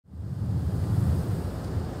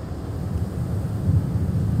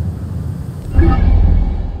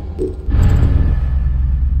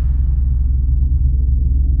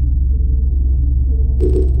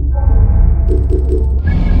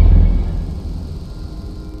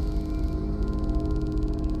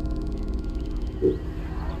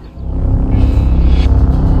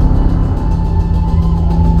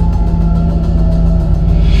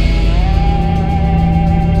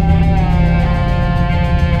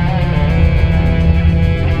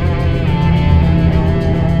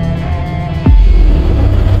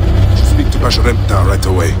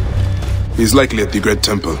away. He's likely at the Great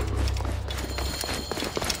Temple.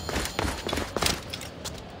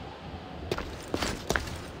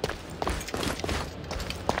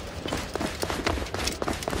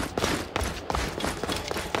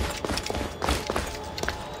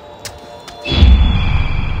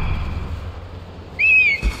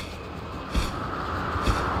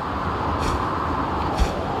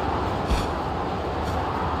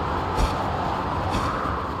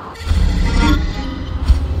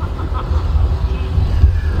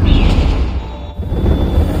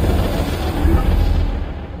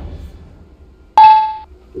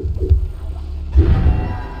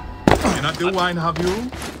 The wine, have you?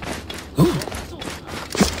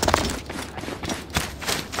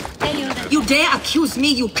 You dare accuse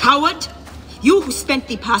me, you coward? You who spent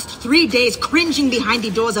the past 3 days cringing behind the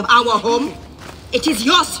doors of our home? It is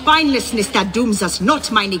your spinelessness that dooms us, not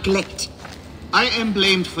my neglect. I am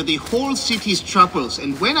blamed for the whole city's troubles,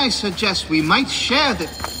 and when I suggest we might share the...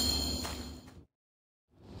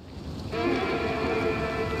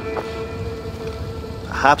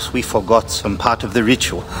 Perhaps we forgot some part of the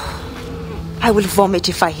ritual. I will vomit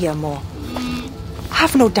if I hear more.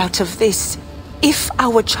 Have no doubt of this. If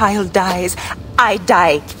our child dies, I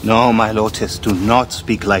die. No, my Lotus, do not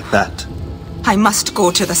speak like that. I must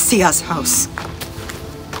go to the seer's house.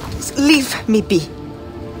 Leave me be.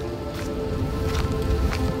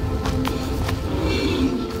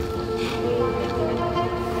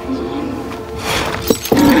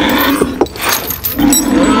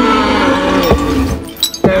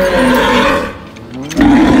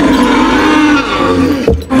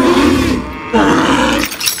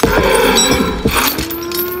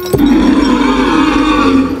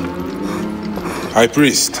 High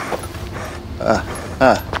Priest.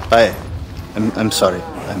 I'm sorry.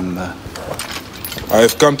 I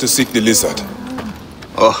have come to seek the lizard.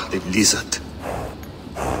 Oh, the lizard.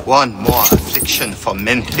 One more affliction for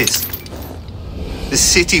Memphis. The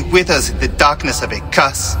city withers in the darkness of a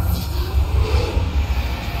curse.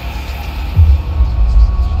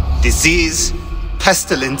 Disease,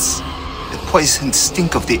 pestilence, the poisoned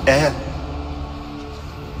stink of the air.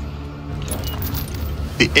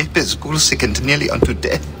 The ape is ghoul-sickened nearly unto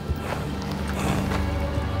death.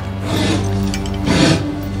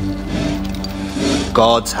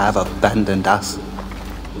 Gods have abandoned us.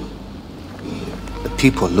 The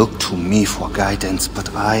people look to me for guidance,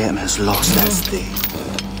 but I am as lost as they.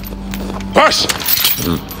 Hush!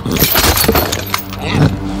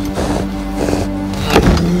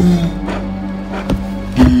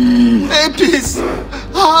 Apis,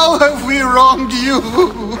 how have we wronged you?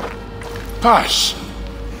 Hush!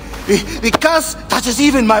 The curse touches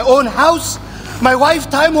even my own house. My wife,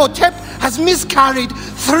 Timehotep, has miscarried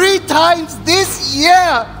 3 times this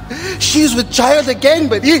year. She's with child again,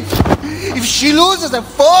 but if she loses a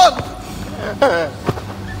 4th...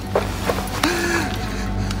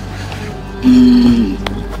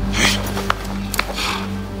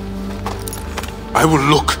 I will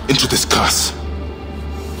look into this curse.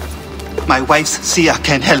 My wife's seer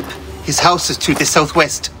can help. His house is to the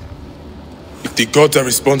southwest. If the gods are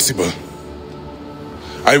responsible,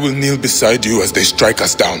 I will kneel beside you as they strike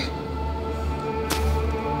us down.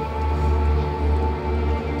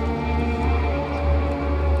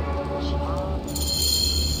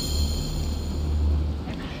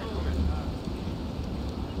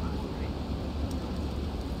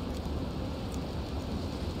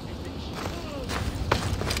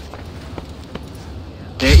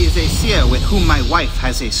 There is a seer with whom my wife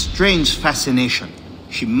has a strange fascination.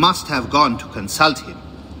 She must have gone to consult him.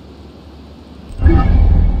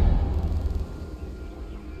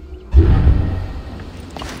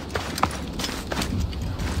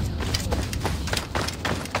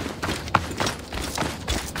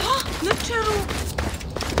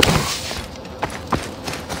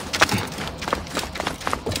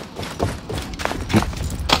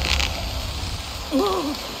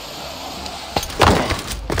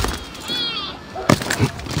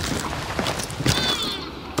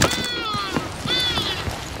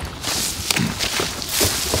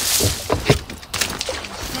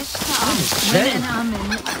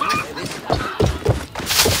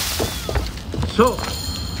 So,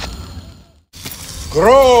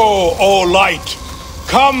 grow, O light!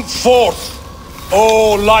 Come forth,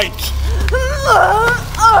 O light!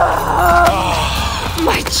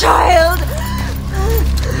 My child!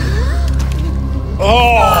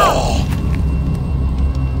 Oh!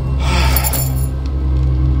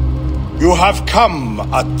 You have come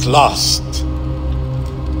at last.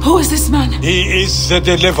 Who is this man? He is the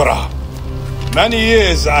deliverer. Many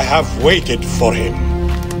years I have waited for him.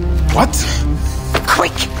 What?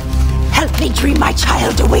 Quick! Help me dream my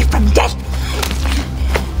child away from death.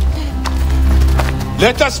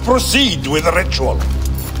 Let us proceed with the ritual.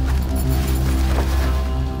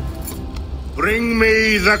 Bring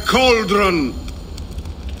me the cauldron.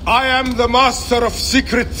 I am the master of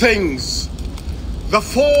secret things, the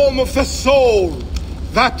form of the soul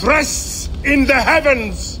that rests in the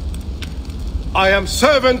heavens. I am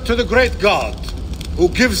servant to the great God, who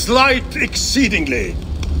gives light exceedingly.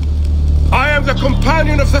 I am the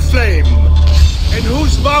companion of the flame, in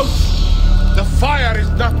whose mouth the fire is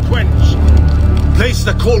not quenched. Place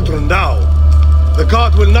the cauldron now. The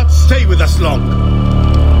god will not stay with us long.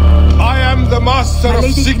 I am the master of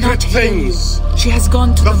secret things. She has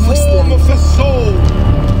gone to the form of the soul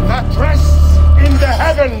that rests in the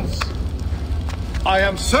heavens. I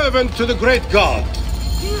am servant to the great god.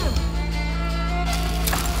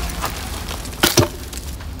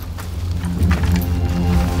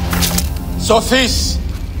 Sothis,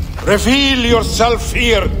 reveal yourself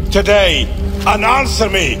here today and answer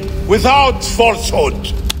me without falsehood.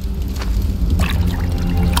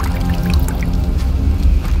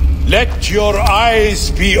 Let your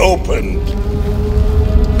eyes be opened.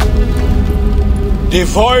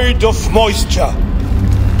 Devoid of moisture,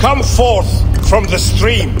 come forth from the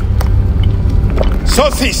stream.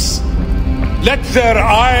 Sothis, let their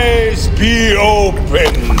eyes be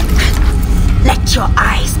opened. Let your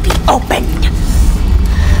eyes be opened.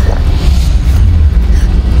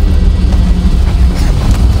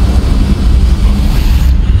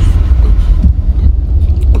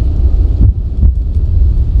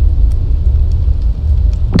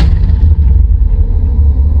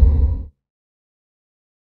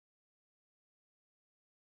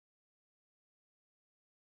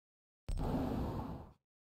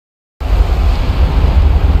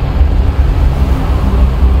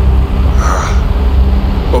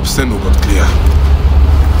 Obsceno got clear.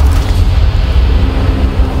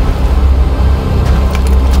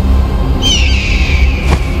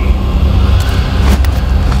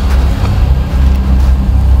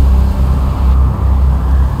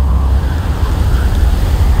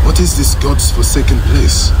 What is this god's forsaken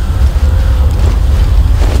place?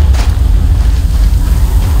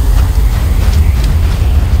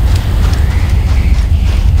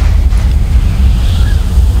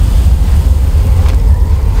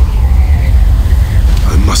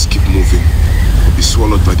 Must keep moving, or be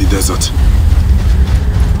swallowed by the desert.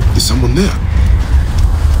 Is someone there?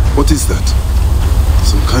 What is that?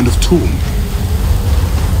 Some kind of tomb?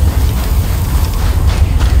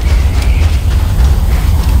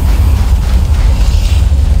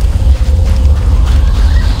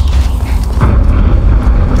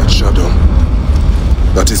 That shadow.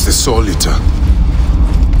 That is the Soul Eater.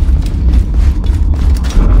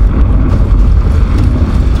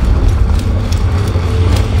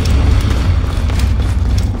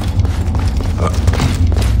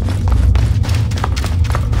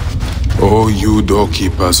 O you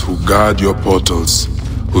doorkeepers who guard your portals,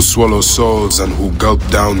 who swallow souls and who gulp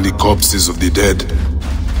down the corpses of the dead.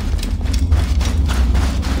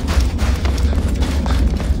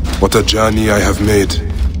 What a journey I have made,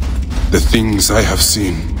 the things I have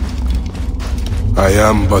seen. I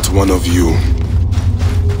am but one of you.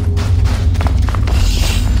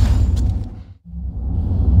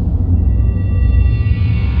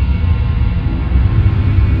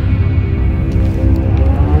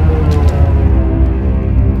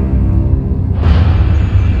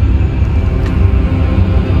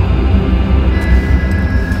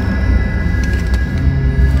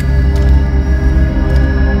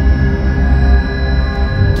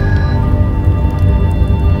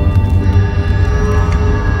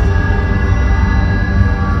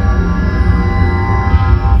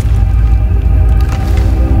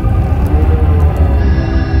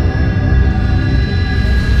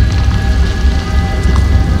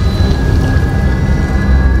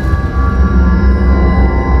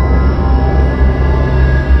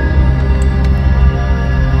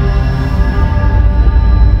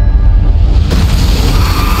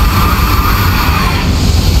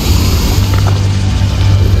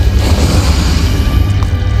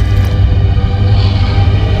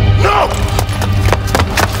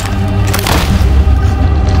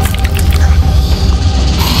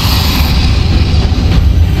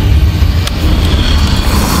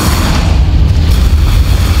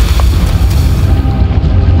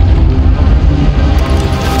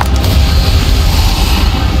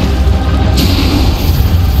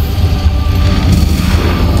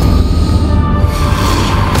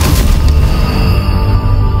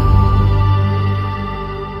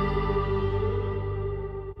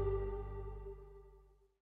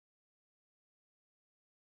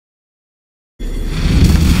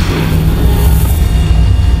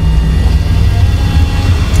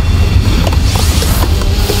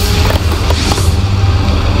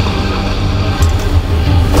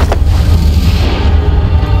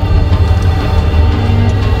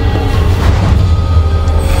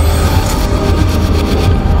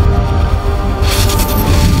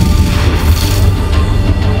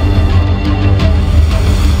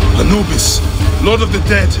 Anubis, Lord of the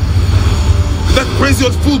Dead. That crazy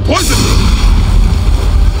old fool poisoned me!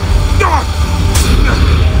 Ah!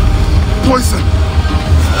 Poison!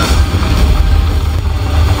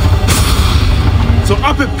 So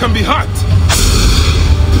Apep can be hurt!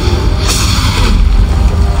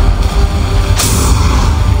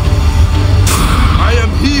 I am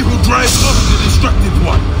he who drives off the destructive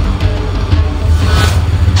one.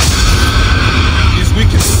 He is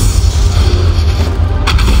weakened.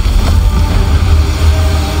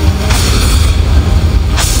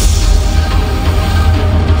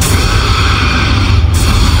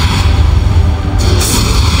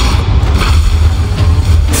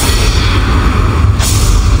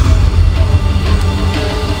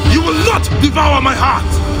 Devour my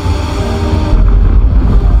heart!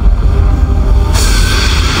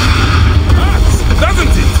 Hurts,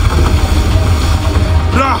 doesn't it?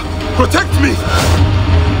 Ra, protect me!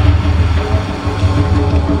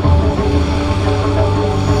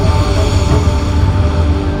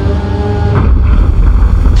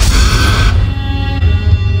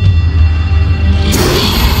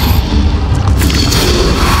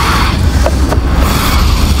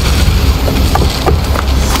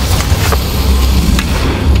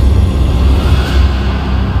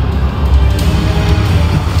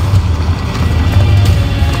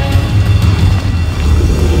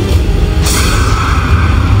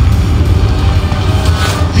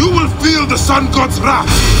 The Sun God's wrath!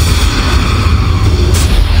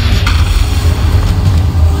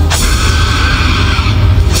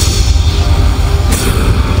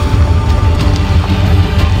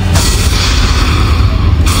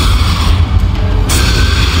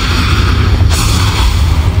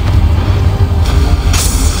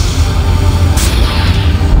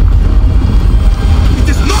 It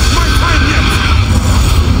is not my time yet!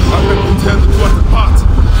 I have been turned to us apart.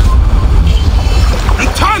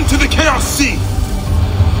 Return to the Chaos Sea!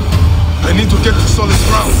 I need to get to solid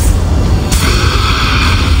ground.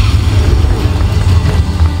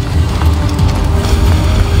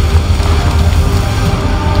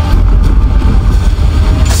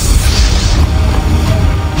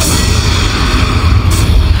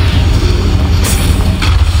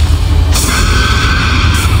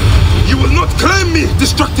 You will not claim me,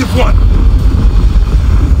 destructive one!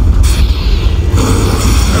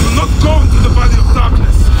 I will not go into the valley of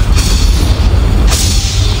darkness.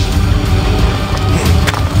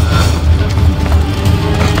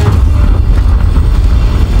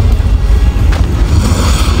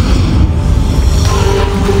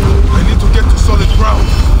 I need to get to solid ground.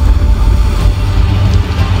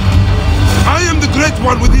 I am the great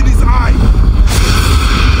one within his eye.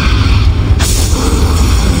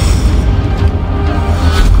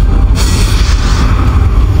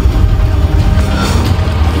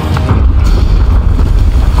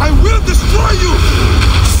 Destroy you!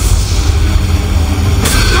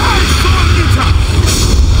 Die, Soul Eater!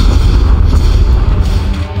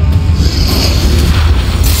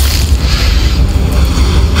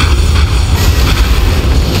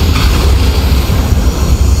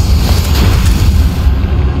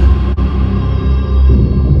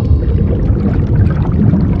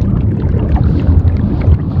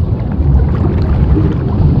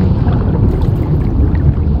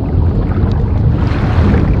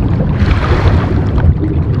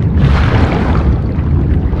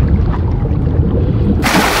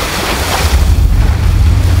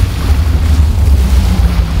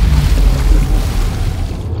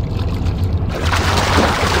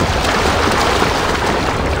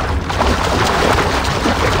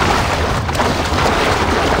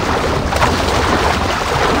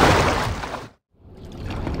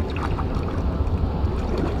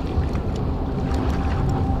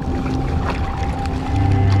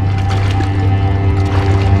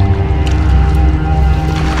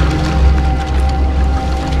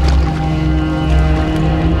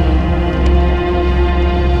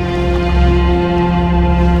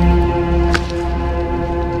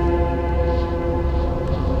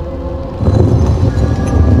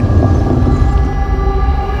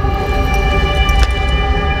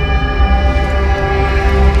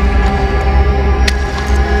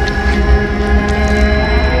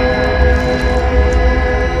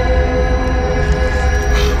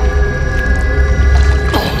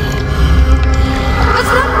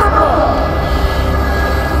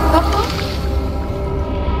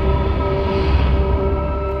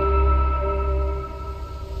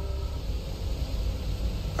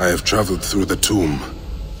 I have traveled through the tomb,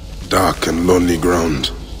 dark and lonely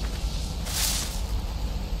ground.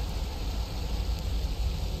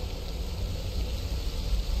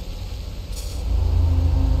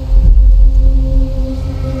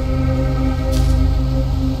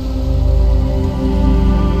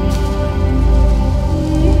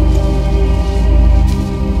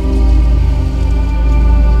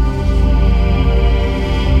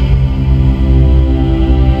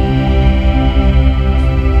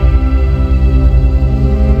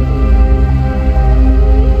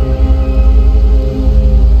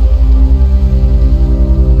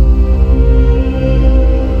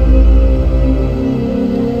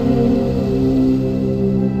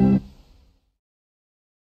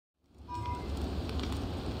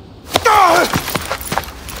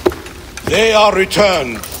 they are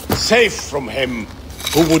returned, safe from him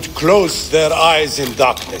who would close their eyes in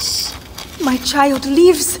darkness. My child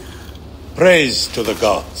lives. Praise to the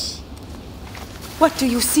gods. What do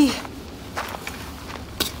you see?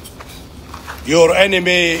 Your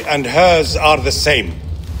enemy and hers are the same.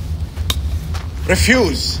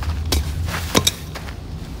 Refuse.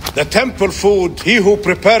 The temple food, he who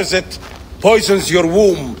prepares it, poisons your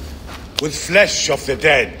womb with flesh of the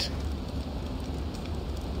dead.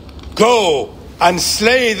 Go and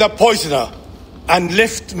slay the poisoner and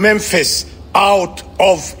lift Memphis out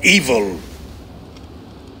of evil.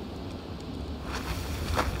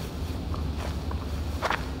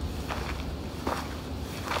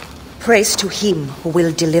 Praise to him who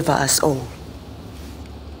will deliver us all.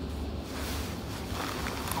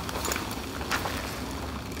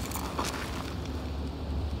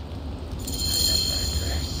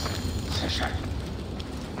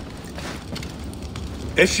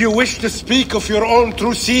 If you wish to speak of your own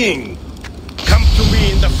true seeing, come to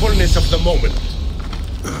me in the fullness of the moment.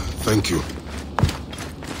 Thank you.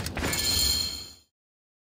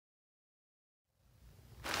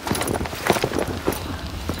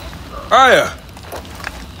 Aya!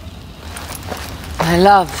 My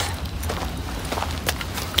love.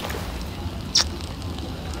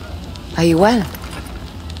 Are you well?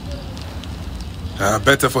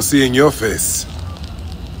 Better for seeing your face.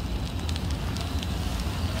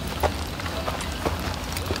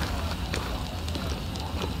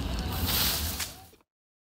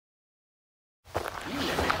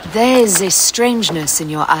 There is a strangeness in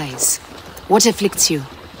your eyes. What afflicts you?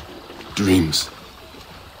 Dreams.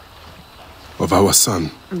 Of our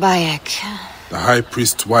son. Bayek. The High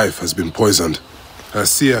Priest's wife has been poisoned. Her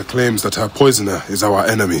seer claims that her poisoner is our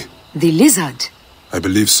enemy. The lizard? I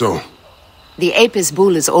believe so. The Apis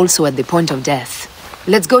bull is also at the point of death.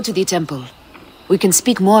 Let's go to the temple. We can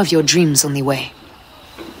speak more of your dreams on the way.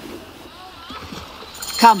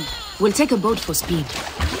 Come, we'll take a boat for speed.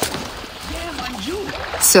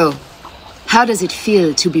 So, how does it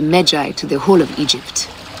feel to be Magi to the whole of Egypt?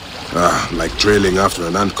 Like trailing after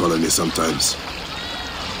an ant colony sometimes.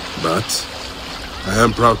 But I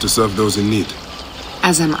am proud to serve those in need.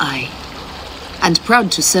 As am I. And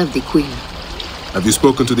proud to serve the Queen. Have you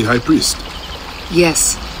spoken to the High Priest?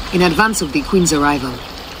 Yes, in advance of the Queen's arrival.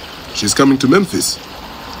 She's coming to Memphis.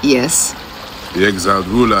 Yes. The exiled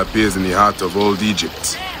ruler appears in the heart of old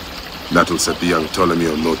Egypt. That'll set the young Ptolemy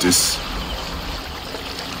on notice.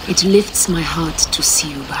 It lifts my heart to see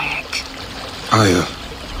you, Bayek. Aya,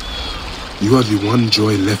 you are the one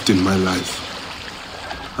joy left in my life.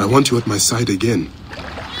 I want you at my side again.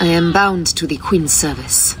 I am bound to the Queen's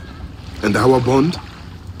service. And our bond?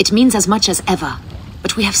 It means as much as ever.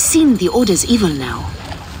 But we have seen the Order's evil now.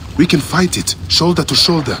 We can fight it, shoulder to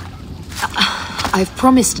shoulder. I've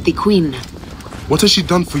promised the Queen. What has she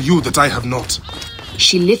done for you that I have not?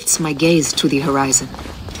 She lifts my gaze to the horizon.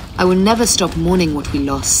 I will never stop mourning what we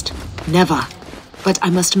lost. Never. But I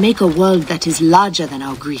must make a world that is larger than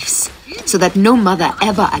our griefs, so that no mother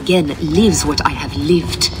ever again lives what I have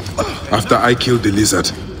lived. After I killed the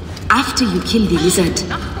lizard. After you kill the lizard,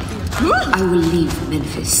 I will leave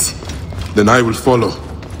Memphis. Then I will follow.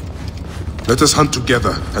 Let us hunt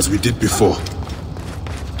together as we did before.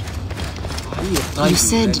 You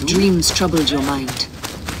said dreams troubled your mind.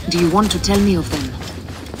 Do you want to tell me of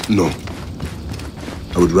them? No.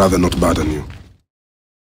 I would rather not burden you.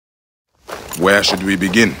 Where should we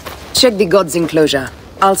begin? Check the god's enclosure.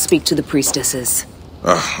 I'll speak to the priestesses.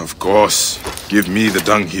 Of course. Give me the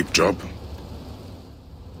dung heap job.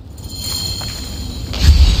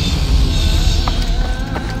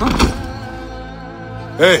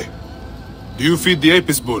 Hey, do you feed the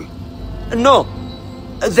Apis bull? No.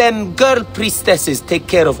 Them girl priestesses take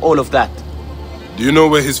care of all of that. Do you know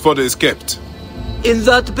where his fodder is kept? In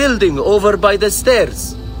that building over by the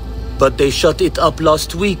stairs. But they shut it up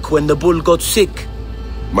last week when the bull got sick.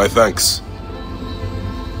 My thanks.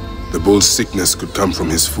 The bull's sickness could come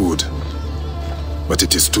from his food. But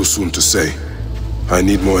it is too soon to say. I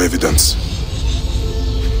need more evidence.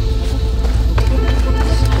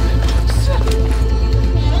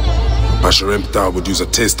 Pasharemta would use a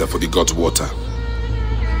taster for the god's water.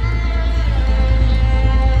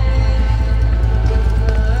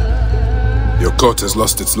 Your coat has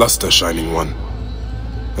lost its luster, Shining One.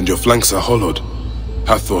 And your flanks are hollowed.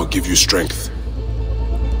 Hathor give you strength.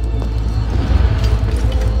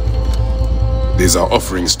 These are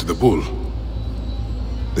offerings to the bull.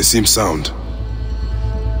 They seem sound.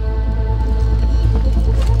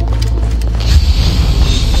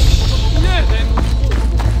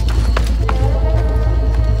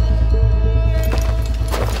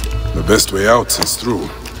 The best way out is through.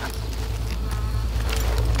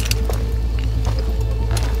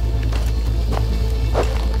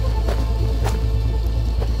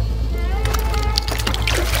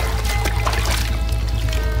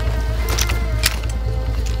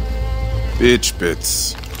 Bitch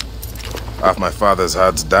pits. Half my father's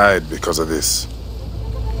herds died because of this.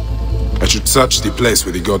 I should search the place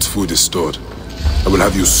where the god's food is stored. I will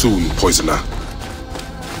have you soon, poisoner.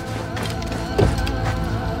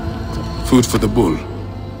 Food for the bull.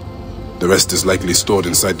 The rest is likely stored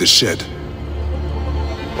inside the shed.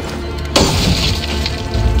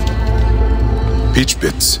 Peach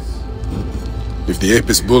pits. If the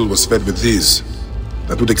Apis bull was fed with these,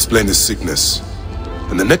 that would explain his sickness.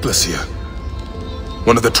 And the necklace here.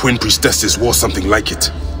 One of the twin priestesses wore something like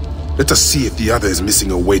it. Let us see if the other is missing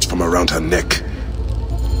a weight from around her neck.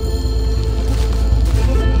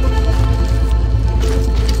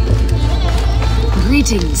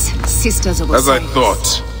 Greetings, sisters of Osiris. As I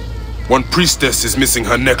thought, one priestess is missing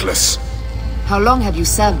her necklace. How long have you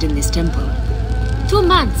served in this temple? 2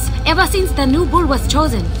 months, ever since the new bull was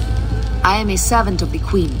chosen. I am a servant of the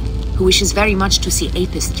Queen, who wishes very much to see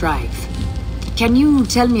Apis thrive. Can you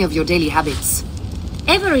tell me of your daily habits?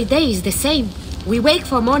 Every day is the same. We wake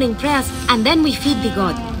for morning prayers, and then we feed the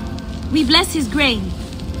god. We bless his grain.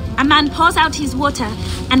 A man pours out his water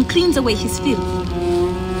and cleans away his filth.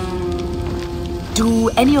 Do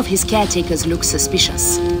any of his caretakers look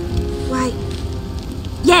suspicious? Why,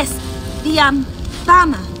 yes, the,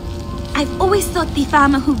 farmer. I've always thought the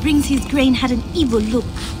farmer who brings his grain had an evil look.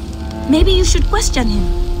 Maybe you should question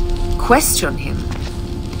him. Question him?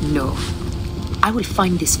 No. I will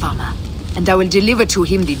find this farmer, and I will deliver to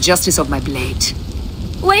him the justice of my blade.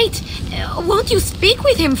 Wait, won't you speak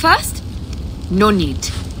with him first? No need.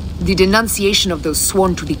 The denunciation of those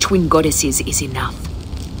sworn to the twin goddesses is enough.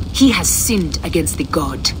 He has sinned against the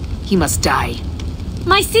god. He must die.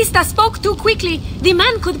 My sister spoke too quickly. The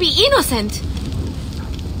man could be innocent.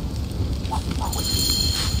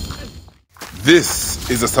 This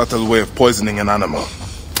is a subtle way of poisoning an animal.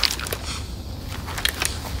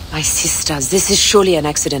 My sisters, this is surely an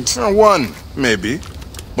accident. One, maybe,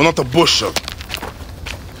 but not a bushel.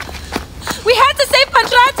 We had to save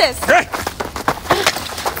Pantrates! Hey!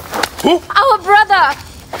 Who? Our brother!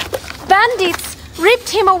 Bandits ripped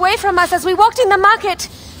him away from us as we walked in the market.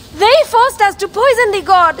 They forced us to poison the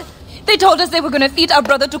god. They told us they were going to feed our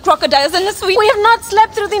brother to crocodiles in the sweet. We have not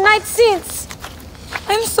slept through the night since.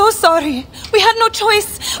 I'm so sorry. We had no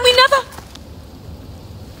choice. We never...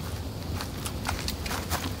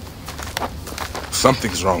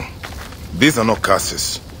 Something's wrong. These are not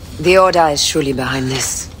curses. The Order is surely behind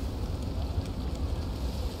this.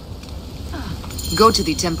 Go to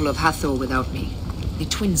the Temple of Hathor without me. The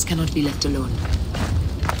twins cannot be left alone.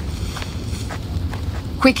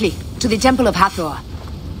 Quickly, to the Temple of Hathor.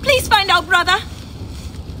 Please find our brother.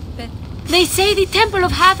 They say the Temple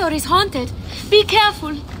of Hathor is haunted. Be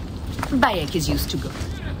careful. Bayek is used to go.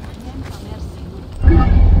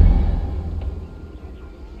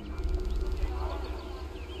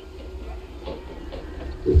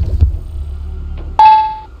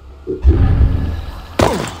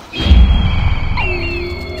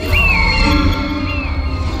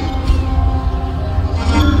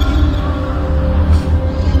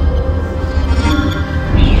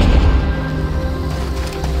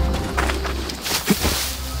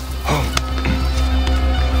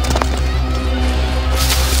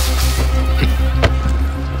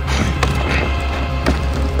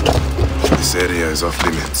 This area is off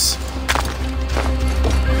limits.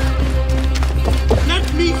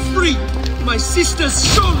 Let me free! My sisters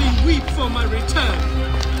surely weep for my return.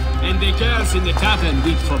 And the girls in the tavern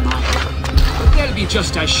weep for mine. But they'll be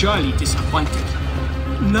just as surely disappointed.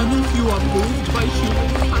 None of you are moved by human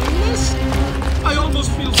kindness? I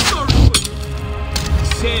almost feel sorry for you.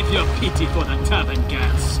 Save your pity for the tavern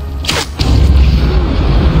girls.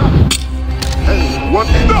 Hey, what?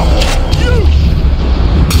 No! You!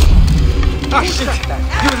 Ah, shit!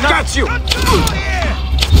 You got you!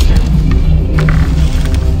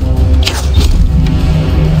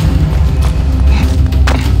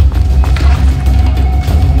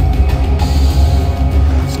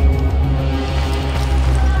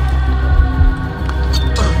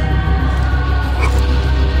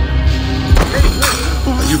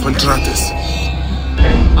 Are you Pantrates?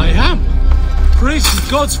 I am. Praise the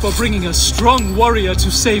gods for bringing a strong warrior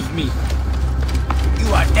to save me.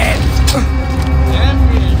 You are dead.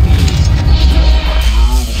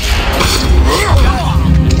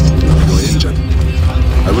 You're injured.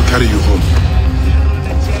 I will carry you home.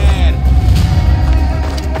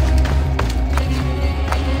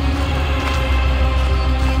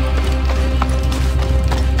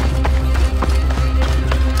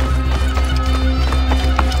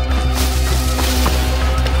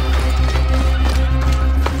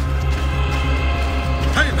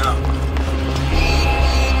 Hey now!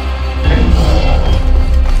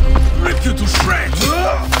 Rip you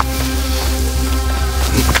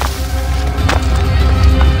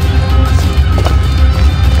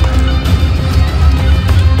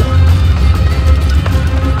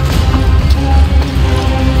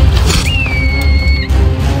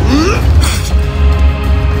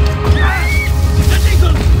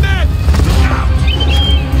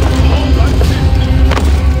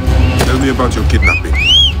about your kidnapping.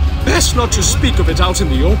 Best not to speak of it out in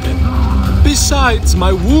the open. Besides,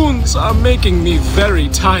 my wounds are making me very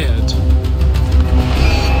tired.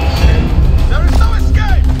 There is no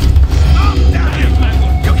escape! Stop that!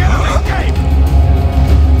 You cannot escape!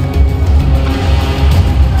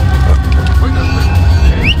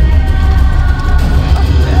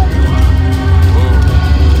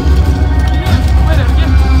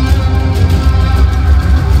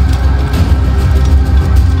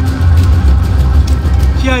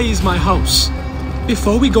 Here is my house.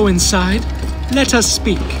 Before we go inside, let us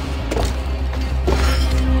speak.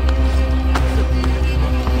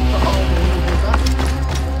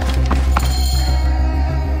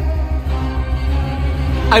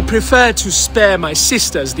 I prefer to spare my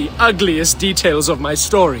sisters the ugliest details of my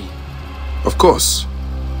story. Of course.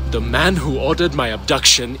 The man who ordered my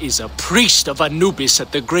abduction is a priest of Anubis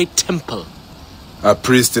at the Great Temple. A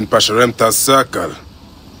priest in Pasharemta's circle.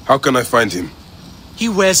 How can I find him? He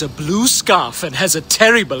wears a blue scarf and has a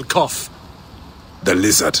terrible cough. The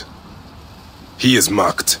lizard. He is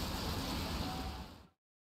marked.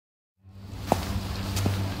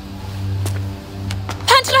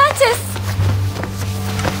 Pantratis!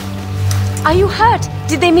 Are you hurt?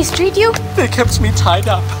 Did they mistreat you? They kept me tied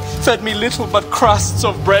up, fed me little but crusts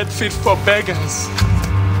of bread fit for beggars.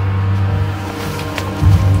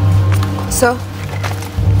 So?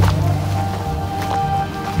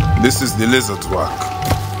 This is the lizard's work.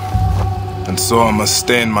 And so I must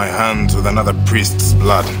stain my hands with another priest's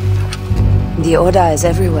blood. The order is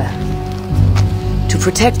everywhere. To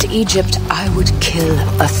protect Egypt, I would kill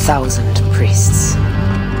 1,000 priests.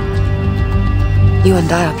 You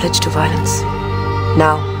and I are pledged to violence.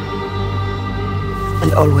 Now.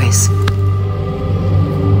 And always.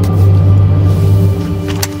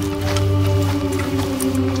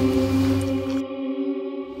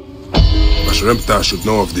 Pasharemta should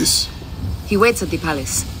know of this. He waits at the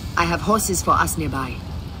palace. I have horses for us nearby.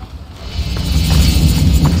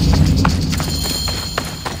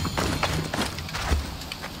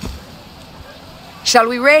 Shall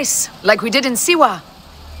we race, like we did in Siwa?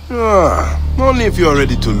 Only if you are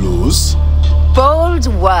ready to lose. Bold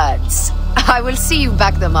words. I will see you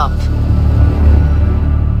back them up.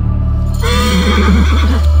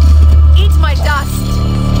 Eat my dust!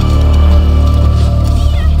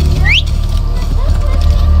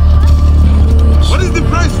 What is the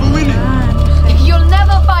price for winning? You'll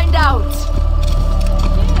never find out!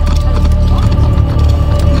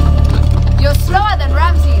 You're slower than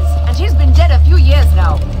Ramses, and he's been dead a few years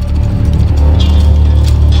now.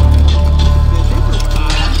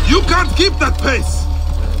 You can't keep that pace!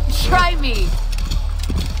 Try me!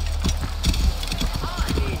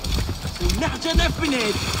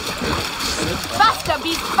 Faster,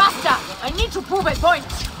 beast, faster! I need to prove a point!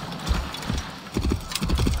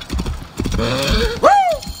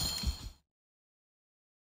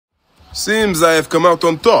 Seems I have come out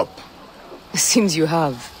on top. Seems you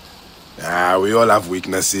have. We all have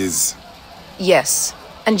weaknesses. Yes,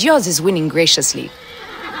 and yours is winning graciously.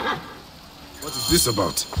 What is this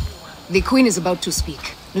about? The Queen is about to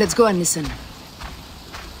speak. Let's go and listen.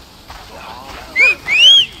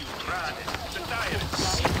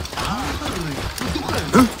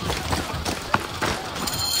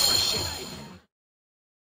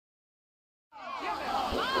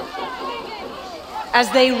 As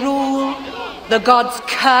they rule, the gods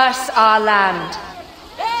curse our land,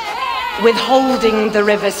 withholding the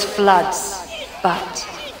river's floods. But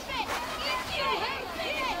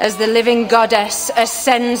as the living goddess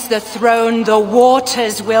ascends the throne, the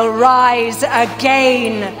waters will rise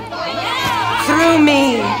again. Through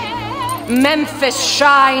me, Memphis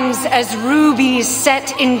shines as rubies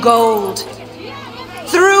set in gold.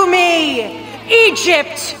 Through me,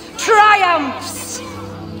 Egypt triumphs.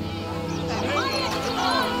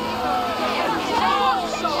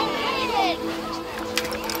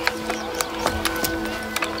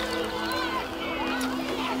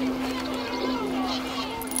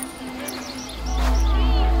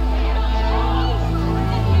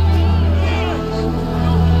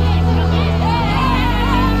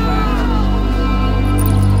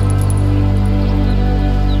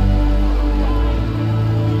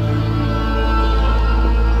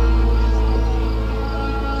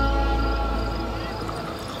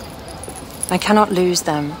 I cannot lose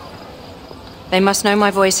them. They must know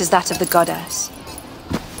my voice is that of the goddess.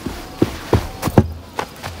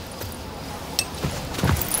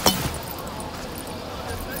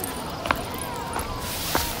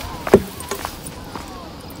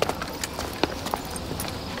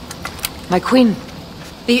 My queen.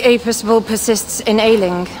 The Apis bull persists in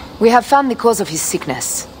ailing. We have found the cause of his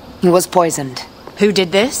sickness. He was poisoned. Who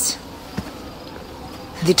did this?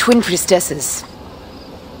 The twin priestesses.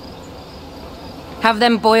 Have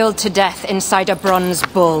them boiled to death inside a bronze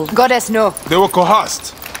bull. Goddess, no. They were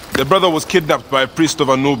coerced. Their brother was kidnapped by a priest of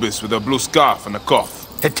Anubis with a blue scarf and a cough.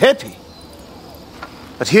 Hetepi?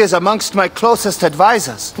 But he is amongst my closest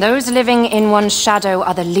advisors. Those living in one's shadow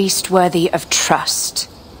are the least worthy of trust.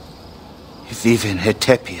 If even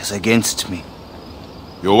Hetepi is against me.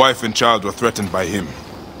 Your wife and child were threatened by him,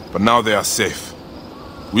 but now they are safe.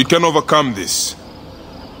 We can overcome this.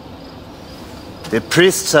 The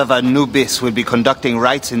priests of Anubis will be conducting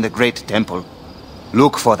rites in the Great Temple.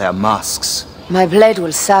 Look for their masks. My blade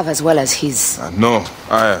will serve as well as his. No,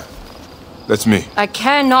 that's me. I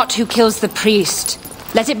care not who kills the priest.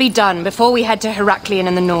 Let it be done before we head to Heraklion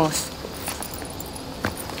in the north.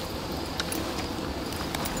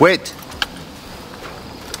 Wait.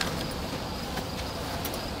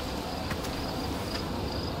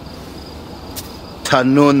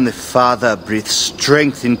 Tanun the Father breathes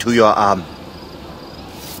strength into your arm.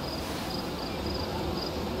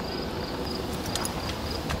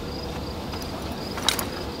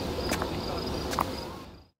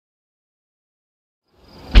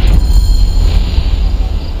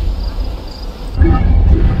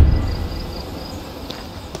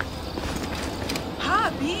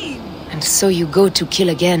 And so you go to kill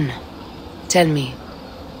again. Tell me,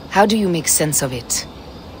 how do you make sense of it?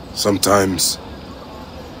 Sometimes,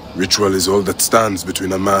 ritual is all that stands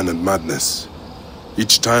between a man and madness.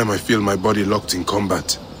 Each time I feel my body locked in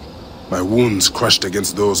combat, my wounds crushed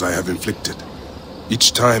against those I have inflicted.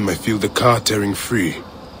 Each time I feel the car tearing free,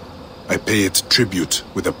 I pay it tribute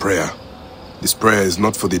with a prayer. This prayer is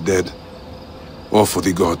not for the dead, or for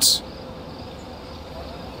the gods.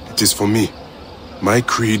 It is for me. My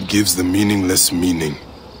creed gives the meaningless meaning,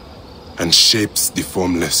 and shapes the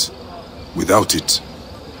formless. Without it,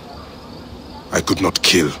 I could not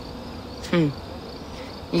kill.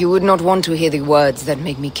 You would not want to hear the words that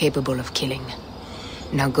make me capable of killing.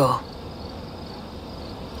 Now go.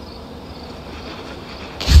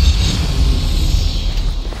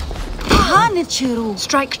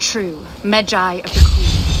 Strike true, Magi of the Queen.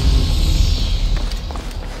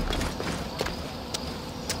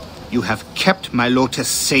 You have kept my lotus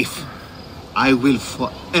safe. I will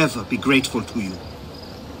forever be grateful to you.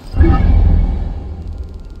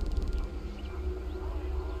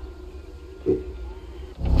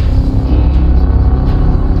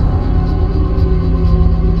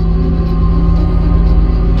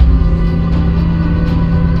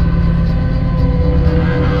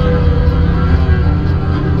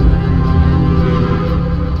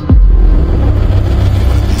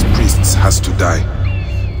 These priests has to die.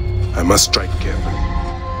 I must strike carefully.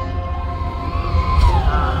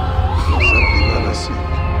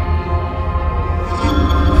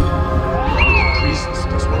 The priest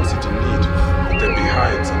does not sit in need, but then he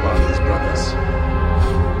hides among his brothers.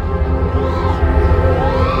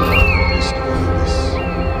 Priest of Anubis.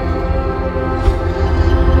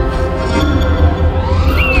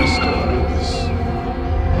 Priest of Anubis.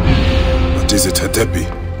 But is it Hetepi?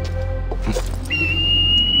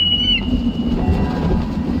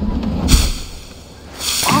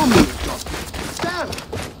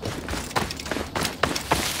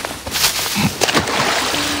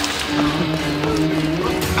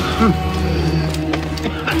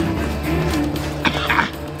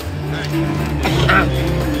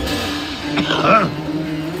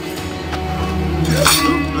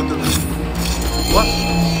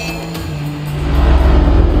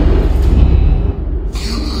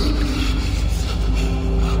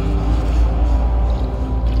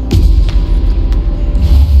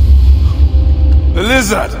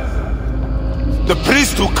 The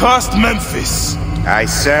priest who cursed Memphis. I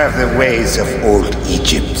serve the ways of old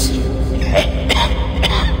Egypt.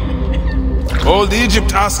 Old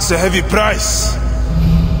Egypt asks a heavy price.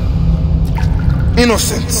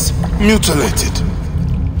 Innocents mutilated.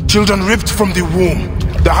 Children ripped from the womb.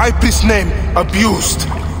 The high priest's name abused.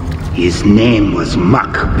 His name was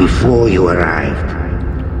Muck before you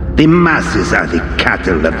arrived. The masses are the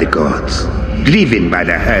cattle of the gods, driven by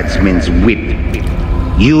the herdsman's whip.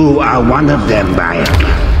 You are one of them, Bayek.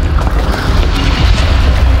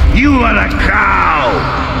 You are a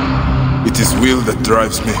cow! It is will that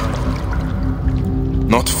drives me,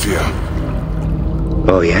 not fear.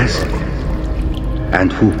 Oh, yes?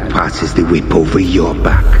 And who passes the whip over your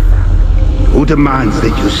back? Who demands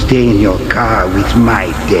that you stay in your car with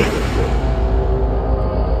my death?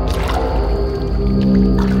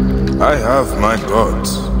 I have my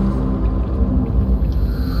gods.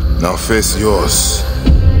 Now face yours.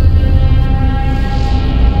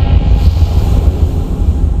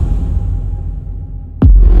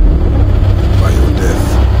 By your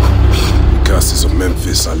death,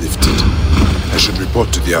 shackles are lifted. I should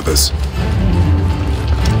report to the others.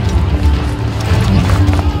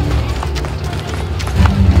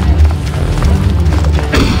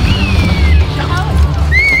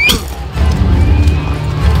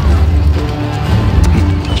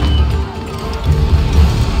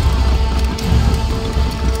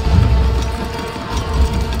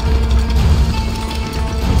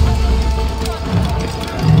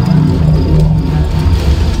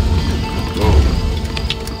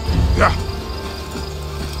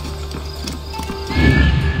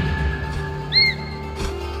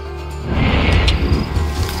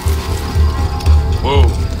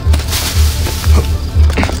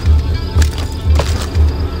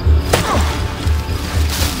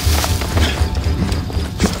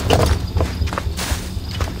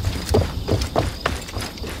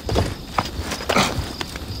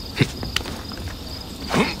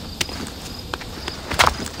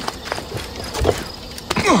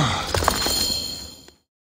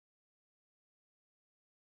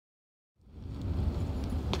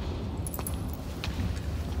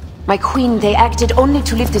 My queen, they acted only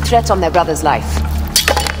to lift the threat on their brother's life.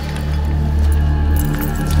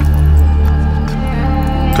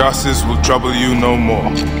 Curses will trouble you no more.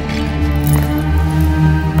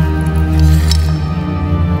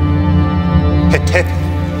 Hetep.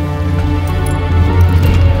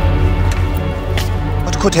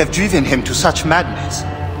 What could have driven him to such madness?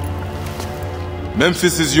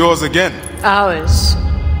 Memphis is yours again. Ours.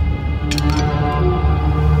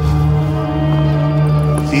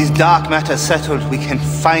 These dark matters settled, we can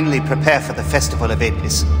finally prepare for the festival of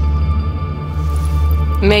Apis.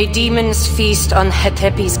 May demons feast on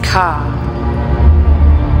Hetepi's car.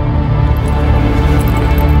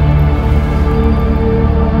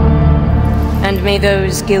 And may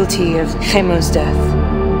those guilty of Chemo's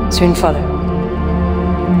death soon follow.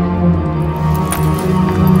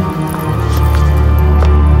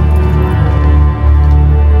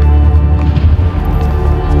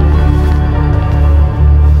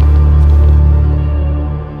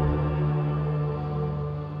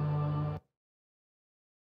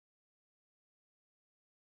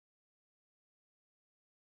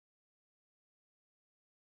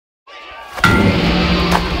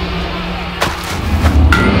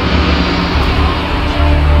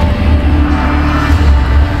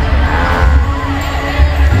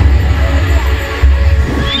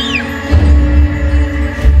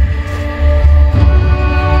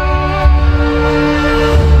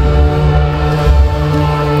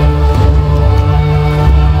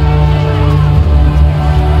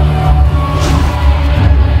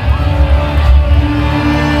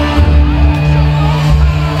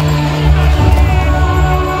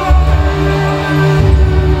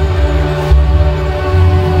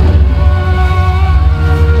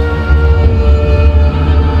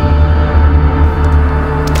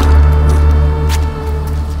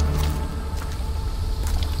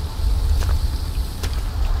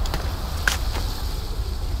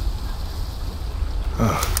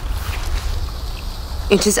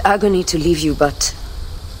 It is agony to leave you, but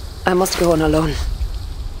I must go on alone.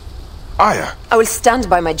 Aya, I will stand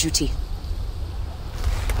by my duty.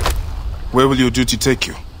 where will your duty take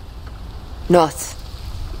you? North,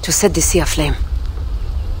 to set the sea aflame.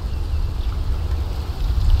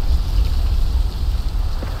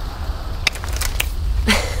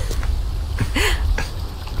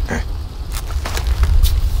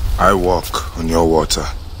 I walk on your water.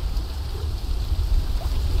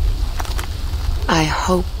 I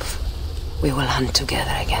hope we will hunt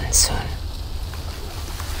together again soon.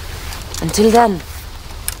 Until then,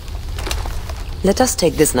 let us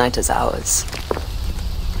take this night as ours.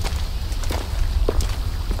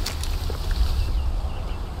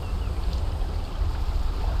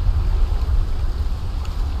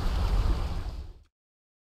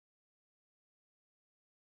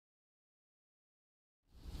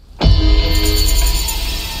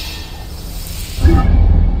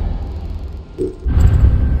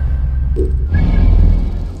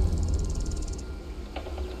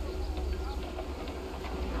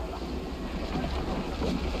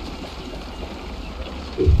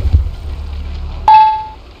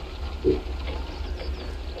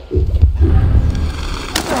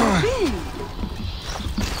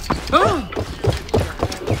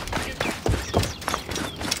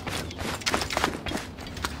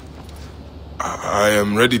 I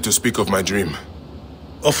am ready to speak of my dream.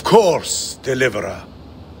 Of course, Deliverer.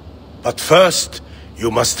 But first,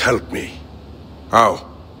 you must help me. How?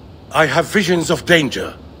 I have visions of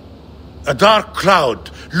danger. A dark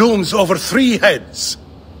cloud looms over 3 heads.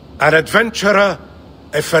 An adventurer,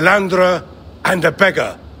 a philanderer, and a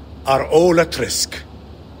beggar are all at risk.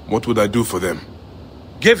 What would I do for them?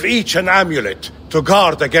 Give each an amulet to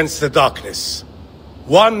guard against the darkness.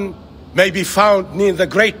 One may be found near the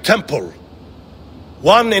Great Temple,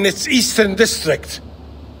 one in its eastern district,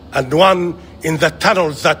 and one in the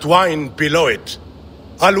tunnels that wind below it.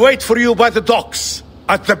 I'll wait for you by the docks,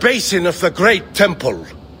 at the basin of the Great Temple.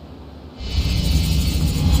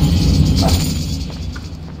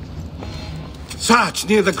 Search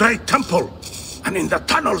near the Great Temple, and in the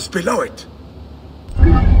tunnels below it.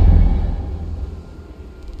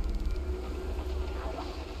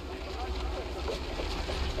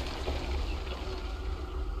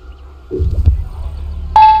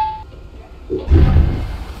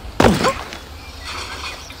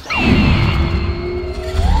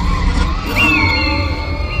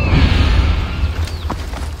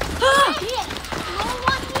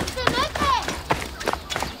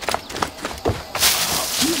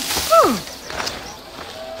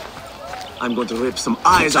 I'm going to rip some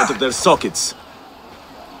eyes out of their sockets.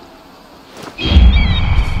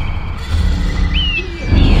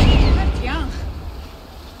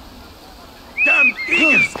 Damn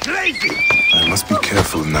thing is crazy! I must be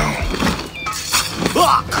careful now.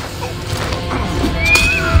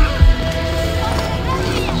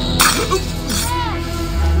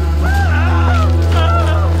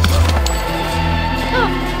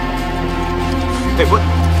 Hey, what?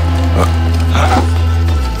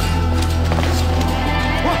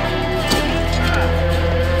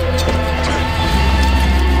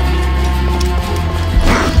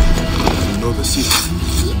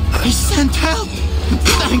 I sent help!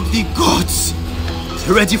 Thank the gods!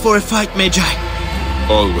 Ready for a fight, Magi?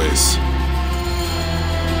 Always.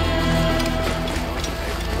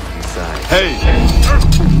 Hey!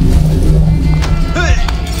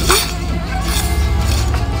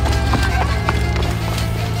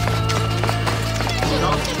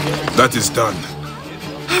 That is done.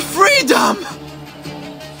 Freedom!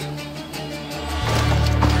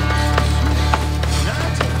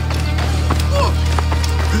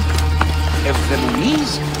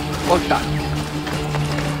 Feminese or dark?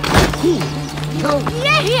 No.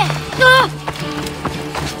 Yeah.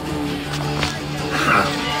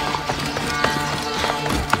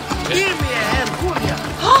 Give me a hand, Julia.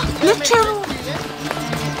 Literal.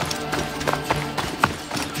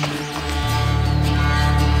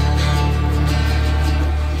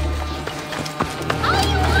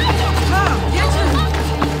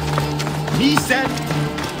 He said.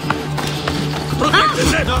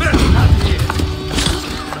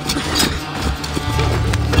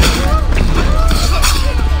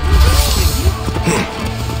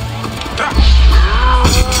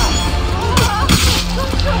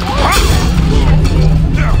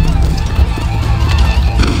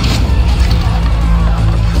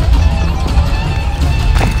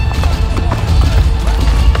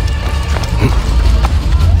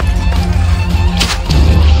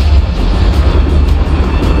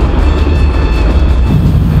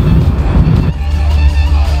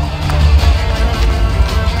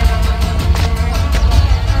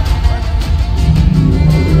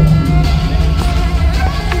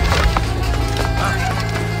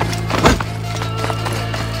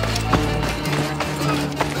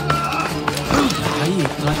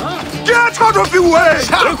 Get out of the way!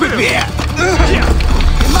 Look with me here! The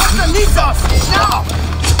master needs us! Now!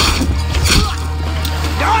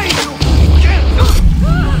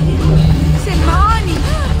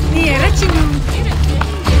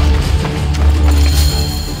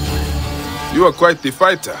 You are quite the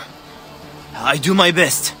fighter. I do my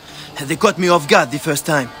best. They caught me off guard the first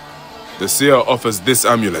time. The seer offers this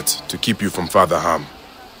amulet to keep you from further harm.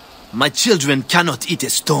 My children cannot eat a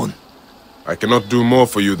stone. I cannot do more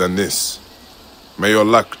for you than this. May your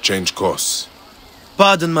luck change course.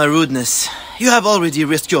 Pardon my rudeness. You have already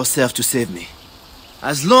risked yourself to save me.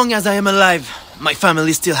 As long as I am alive, my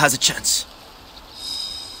family still has a chance.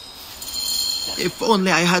 If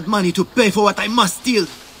only I had money to pay for what I must steal.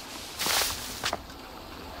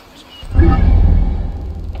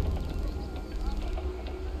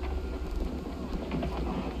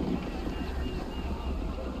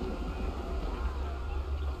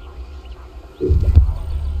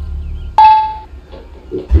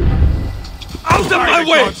 Out of my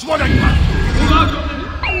way!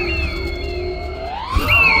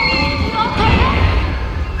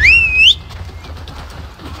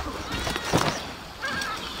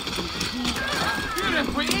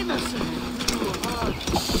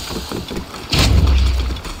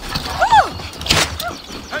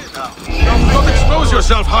 Don't expose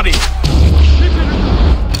yourself, honey!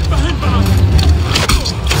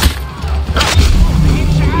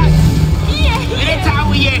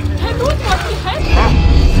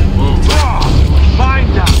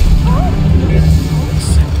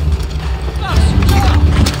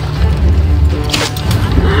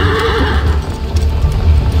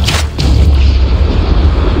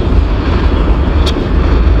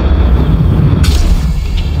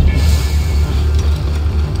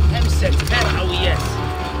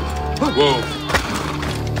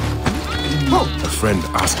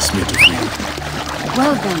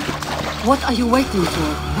 Well then, what are you waiting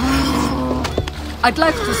for? I'd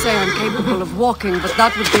like to say I'm capable of walking, but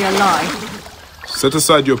that would be a lie. Set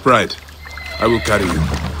aside your pride. I will carry you.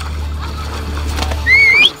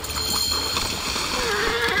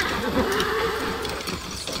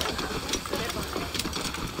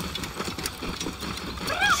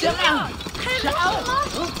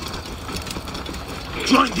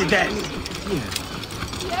 Join the dead.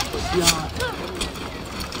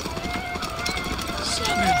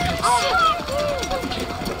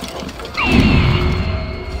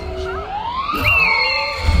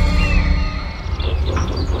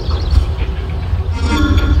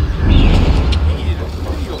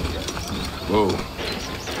 Whoa.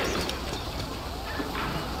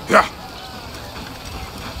 Yeah.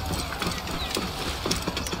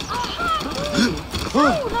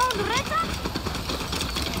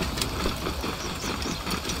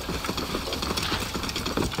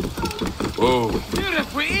 Whoa.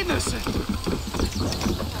 We're innocent.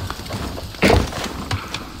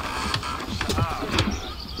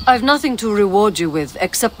 I've nothing to reward you with,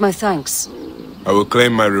 except my thanks. I will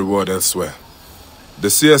claim my reward elsewhere. The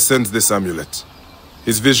seer sends this amulet.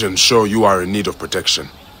 His visions show you are in need of protection.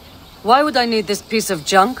 Why would I need this piece of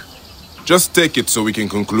junk? Just take it so we can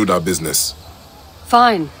conclude our business.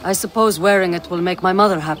 Fine. I suppose wearing it will make my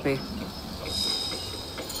mother happy.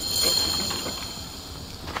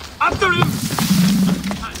 After him!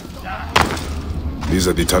 These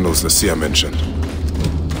are the tunnels the seer mentioned.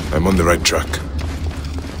 I'm on the right track.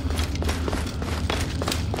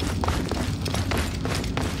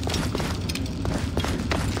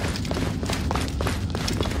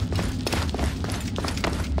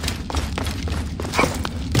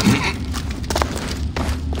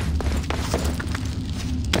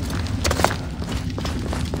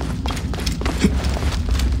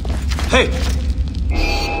 Hey!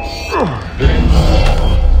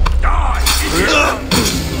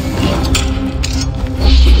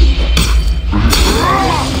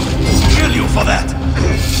 Kill you for that!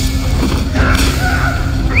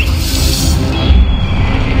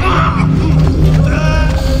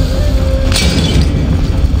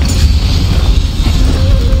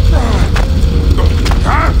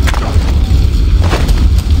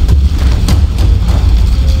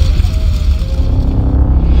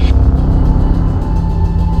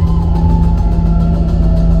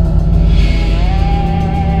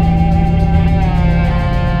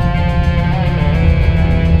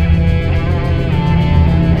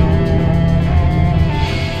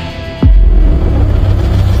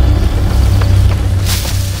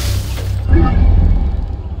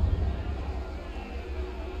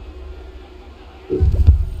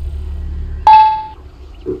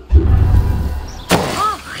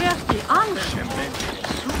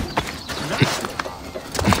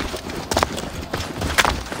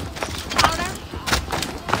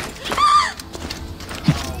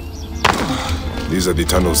 These are the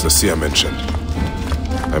tunnels the seer mentioned.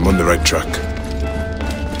 I'm on the right track.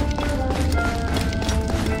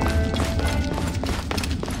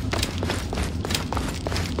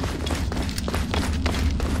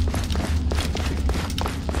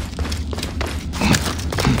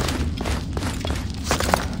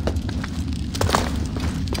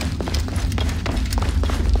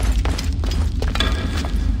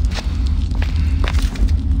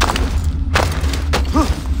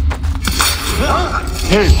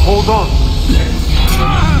 Hey, hold on!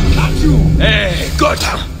 Got you! Hey, good!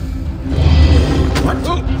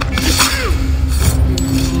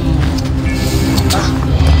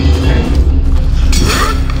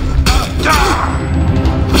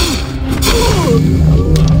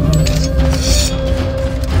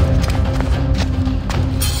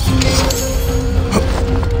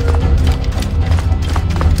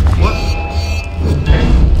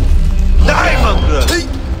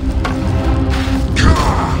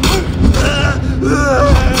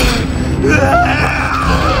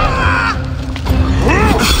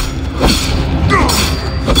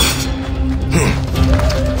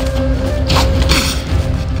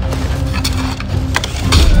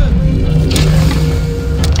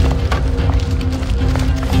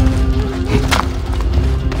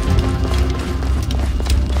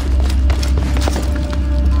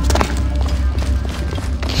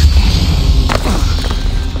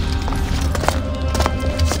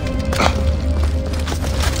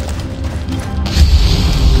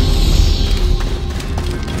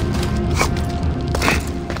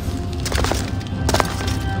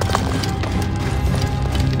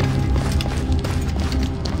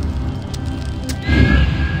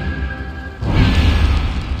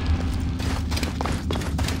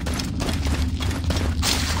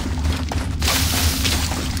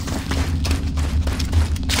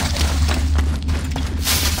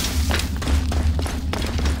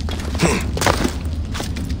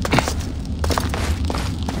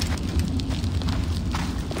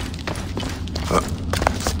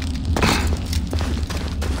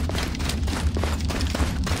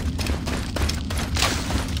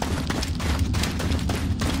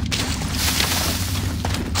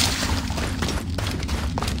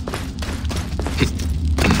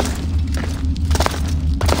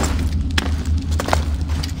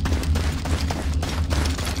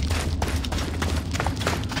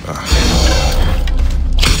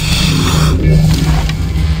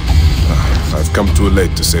 You've come too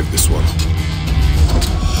late to save this one.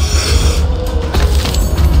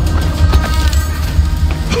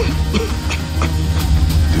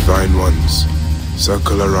 Divine ones,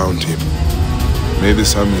 circle around him. May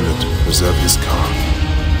this amulet preserve his car.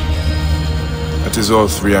 That is all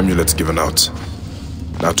 3 amulets given out.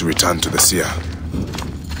 Now to return to the seer.